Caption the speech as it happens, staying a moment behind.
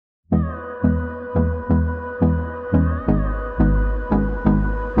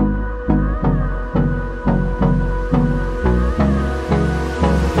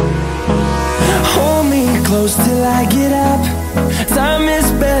I get up. Time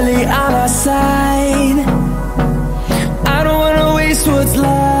is barely on our side. I don't wanna waste what's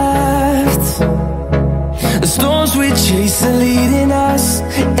left. The storms we chase are leading us,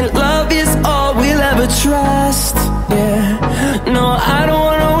 and love is all we'll ever trust. Yeah, no, I don't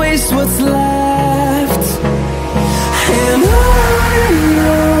wanna waste what's left. And on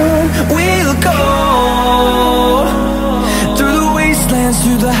we'll go, through the wastelands,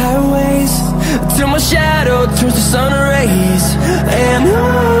 through the highways, till my shadow turns to sun rays. And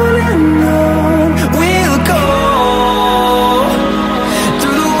on we'll go,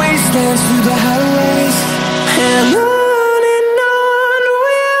 through the wastelands, through the highways, and on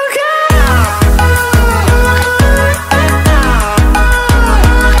we'll go.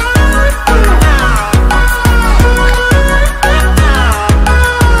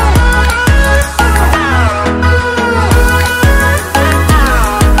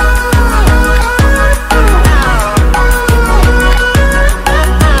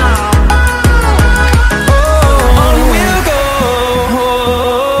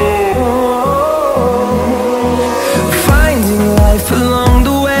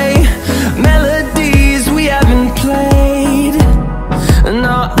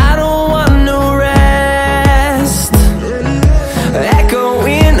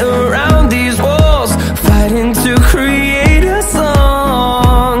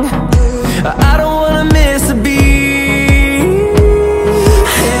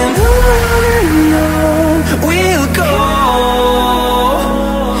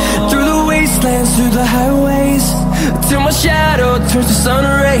 Through the highways, till my shadow turns to sun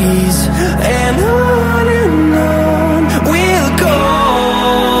rays. And on we'll go,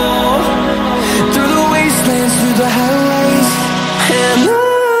 through the wastelands, through the highways, and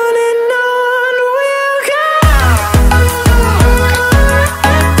on we'll go.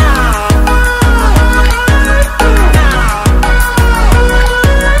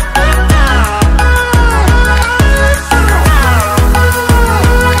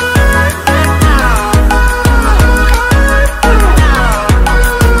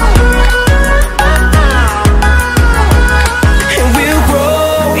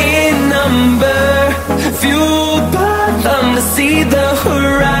 See the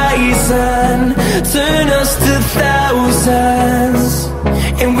horizon turn us to thousands,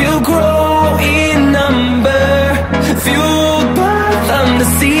 and we'll grow in number, fueled by them to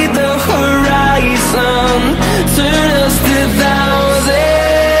see the